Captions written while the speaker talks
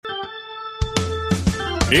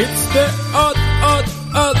It's the odd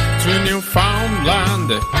to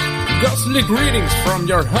Newfoundland. Ghostly greetings from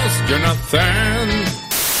your host, Jonathan.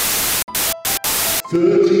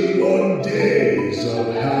 31 days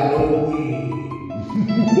of Halloween.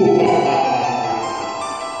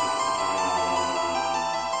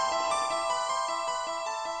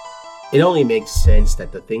 It only makes sense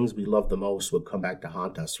that the things we love the most would come back to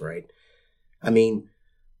haunt us, right? I mean,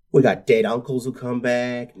 we got dead uncles who come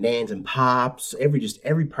back, nans and pops,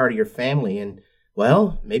 every part of your family, and,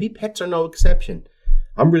 well, maybe pets are no exception.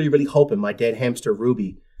 I'm really hoping my dead hamster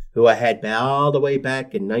Ruby, who I had all the way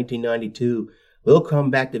back in 1992, will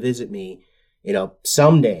come back to visit me,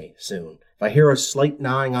 someday soon. If I hear a slight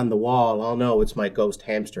gnawing on the wall, I'll know it's my ghost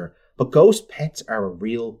hamster. But ghost pets are a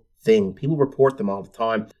real thing. People report them all the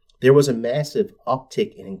time. There was a massive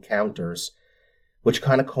uptick in encounters, which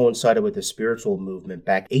kind of coincided with the spiritual movement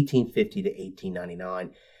back 1850 to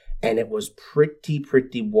 1899. And it was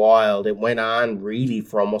pretty wild. It went on really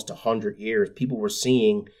for almost 100 years. People were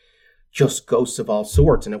seeing just ghosts of all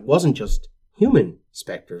sorts. And it wasn't just human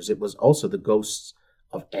specters. It was also the ghosts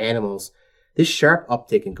of animals. This sharp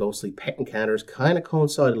uptick in ghostly pet encounters kind of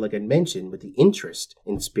coincided, like I mentioned, with the interest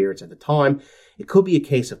in spirits at the time. It could be a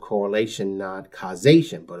case of correlation, not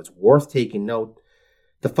causation, but it's worth taking note.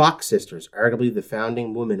 The Fox sisters, arguably the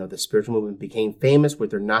founding women of the spiritual movement, became famous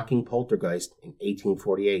with their knocking poltergeist in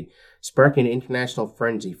 1848, sparking an international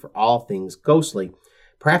frenzy for all things ghostly.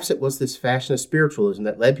 Perhaps it was this fashion of spiritualism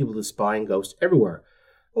that led people to spying ghosts everywhere,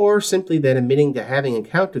 or simply that admitting to having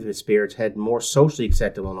encounters with spirits had more socially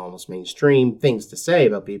acceptable and almost mainstream things to say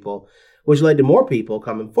about people, which led to more people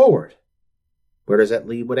coming forward. Where does that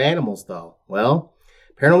leave with animals, though? Well,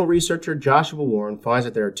 paranormal researcher Joshua Warren finds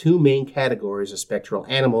that there are two main categories of spectral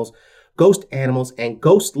animals: ghost animals and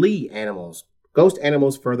ghostly animals. Ghost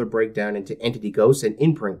animals further break down into entity ghosts and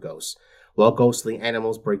imprint ghosts, while ghostly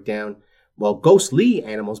animals break down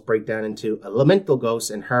into elemental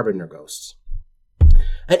ghosts and harbinger ghosts.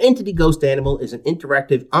 An entity ghost animal is an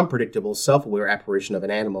interactive, unpredictable, self-aware apparition of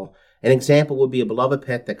an animal. An example would be a beloved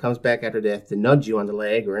pet that comes back after death to nudge you on the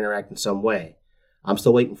leg or interact in some way. I'm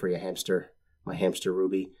still waiting for you, hamster. My hamster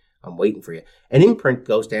Ruby. I'm waiting for you. An imprint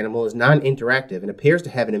ghost animal is non-interactive and appears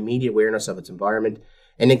to have an immediate awareness of its environment.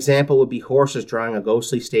 An example would be horses drawing a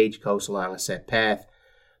ghostly stagecoach along a set path.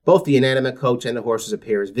 Both the inanimate coach and the horses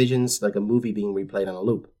appear as visions, like a movie being replayed on a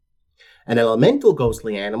loop. An elemental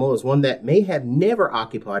ghostly animal is one that may have never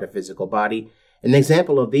occupied a physical body. An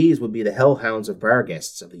example of these would be the hellhounds of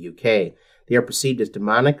Barguests of the UK. They are perceived as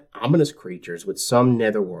demonic, ominous creatures with some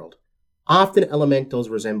netherworld. Often elementals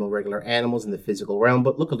resemble regular animals in the physical realm,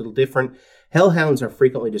 but look a little different. Hellhounds are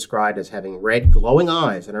frequently described as having red, glowing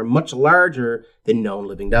eyes and are much larger than known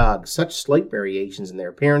living dogs. Such slight variations in their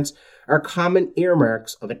appearance are common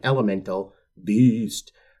earmarks of an elemental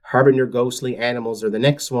beast. Harbinger ghostly animals, or the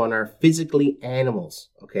next one, are physically animals,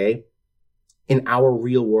 okay, in our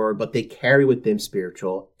real world, but they carry with them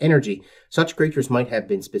spiritual energy. Such creatures might have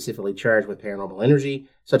been specifically charged with paranormal energy,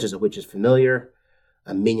 such as a witch's familiar,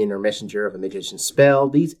 a minion or messenger of a magician's spell.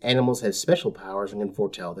 These animals have special powers and can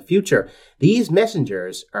foretell the future. These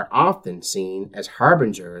messengers are often seen as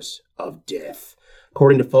harbingers of death.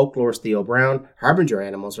 According to folklorist Theo Brown, harbinger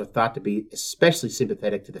animals are thought to be especially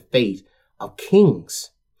sympathetic to the fate of kings.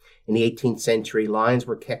 In the 18th century, lions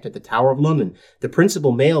were kept at the Tower of London, the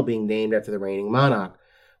principal male being named after the reigning monarch.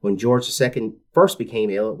 When George II first became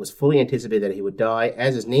ill, it was fully anticipated that he would die,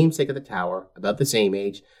 as his namesake at the Tower, about the same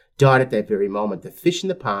age, died at that very moment. The fish in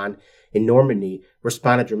the pond in Normandy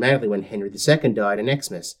responded dramatically when Henry II died in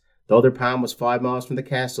Xmas. Though their pond was 5 miles from the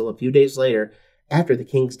castle, a few days later, after the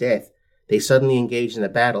king's death, they suddenly engaged in a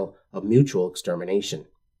battle of mutual extermination.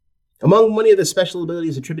 Among many of the special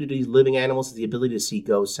abilities attributed to these living animals is the ability to see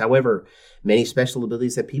ghosts. However, many special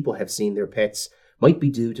abilities that people have seen their pets might be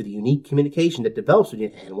due to the unique communication that develops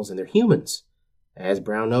between animals and their humans. As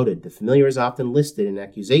Brown noted, the familiar is often listed in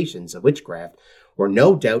accusations of witchcraft, were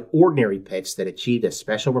no doubt ordinary pets that achieved a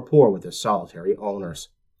special rapport with their solitary owners.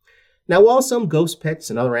 Now, while some ghost pets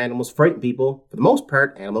and other animals frighten people, for the most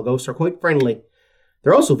part, animal ghosts are quite friendly.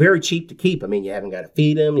 They're also very cheap to keep. I mean, you haven't got to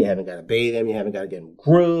feed them, you haven't got to bathe them, you haven't got to get them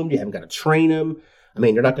groomed, you haven't got to train them. I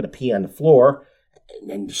mean, they're not going to pee on the floor,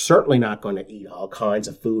 and they're certainly not going to eat all kinds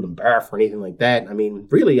of food and barf or anything like that. I mean,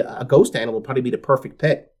 really, a ghost animal would probably be the perfect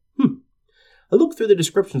pet. I looked through the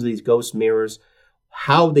descriptions of these ghost mirrors,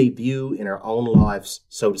 how they view in our own lives,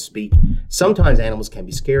 so to speak. Sometimes animals can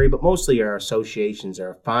be scary, but mostly our associations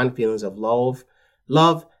are fond feelings of love,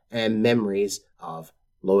 and memories of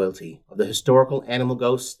loyalty. Of the historical animal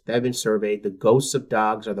ghosts that have been surveyed, the ghosts of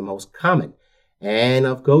dogs are the most common. And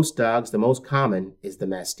of ghost dogs, the most common is the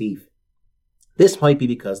Mastiff. This might be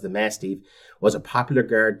because the Mastiff was a popular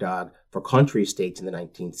guard dog for country estates in the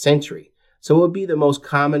 19th century, so it would be the most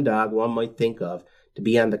common dog one might think of to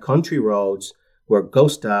be on the country roads where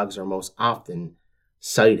ghost dogs are most often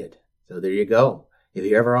sighted. So there you go. If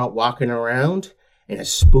you're ever out walking around in a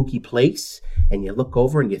spooky place and you look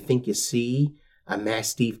over and you think you see a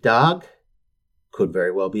Mastiff dog, could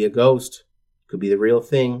very well be a ghost. Could be the real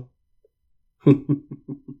thing.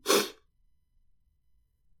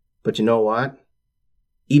 But you know what?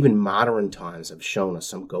 Even modern times have shown us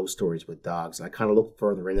some ghost stories with dogs. And I kind of looked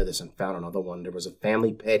further into this and found another one. There was a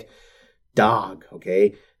family pet dog,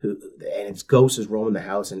 okay, and its ghost is roaming the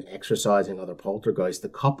house and exorcising other poltergeists. The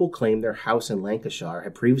couple claimed their house in Lancashire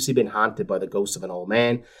had previously been haunted by the ghost of an old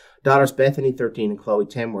man. Daughters Bethany, 13, and Chloe,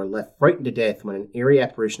 10, were left frightened to death when an eerie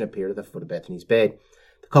apparition appeared at the foot of Bethany's bed.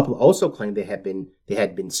 The couple also claimed they had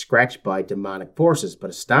been scratched by demonic forces, but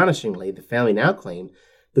astonishingly, the family now claimed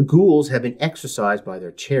the ghouls had been exorcised by their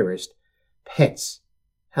cherished pets.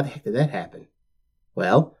 How the heck did that happen?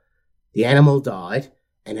 Well, the animal died,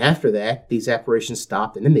 and after that, these apparitions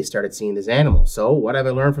stopped, and then they started seeing this animal. So, what have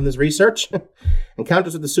I learned from this research?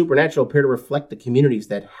 Encounters with the supernatural appear to reflect the communities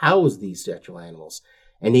that house these sexual animals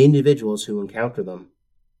and the individuals who encounter them.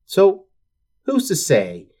 So, who's to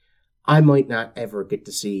say I might not ever get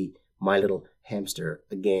to see my little hamster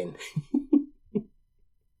again?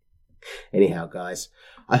 Anyhow, guys,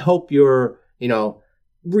 I hope you're,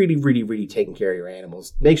 really, really, really taking care of your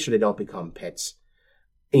animals. Make sure they don't become pets,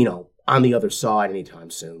 on the other side anytime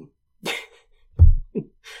soon.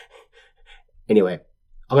 Anyway,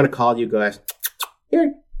 I'm going to call you guys.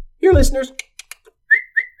 Here, listeners.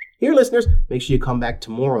 Here, listeners. Make sure you come back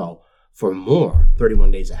tomorrow for more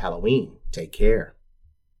 31 Days of Halloween. Take care.